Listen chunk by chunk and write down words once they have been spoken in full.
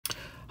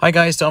Hi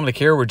guys, Dominic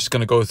here. We're just going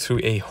to go through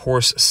a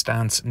horse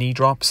stance knee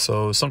drop.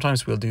 So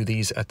sometimes we'll do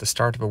these at the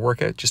start of a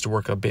workout just to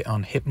work a bit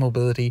on hip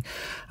mobility.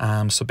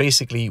 So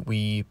basically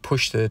we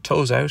push the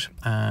toes out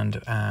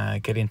and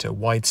get into a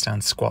wide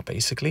stance squat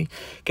basically.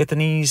 Get the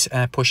knees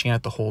pushing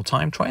out the whole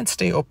time. Try and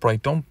stay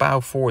upright. Don't bow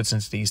forwards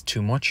into these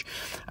too much.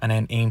 And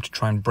then aim to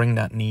try and bring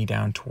that knee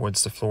down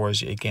towards the floor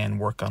as you again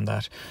work on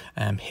that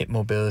hip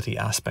mobility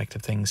aspect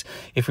of things.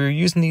 If we're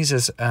using these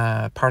as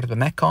part of the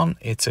Metcon,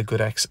 it's a good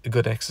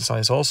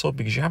exercise also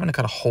because you're having to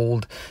kind of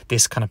hold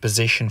this kind of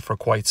position for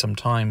quite some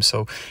time.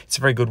 So it's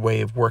a very good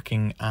way of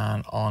working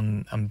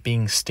on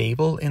being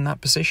stable in that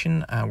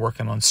position,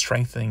 working on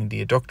strengthening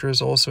the adductors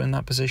also in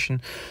that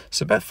position.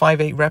 So about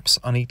 5-8 reps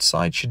on each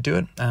side should do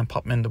it, and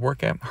pop them in the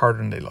workout harder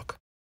than they look.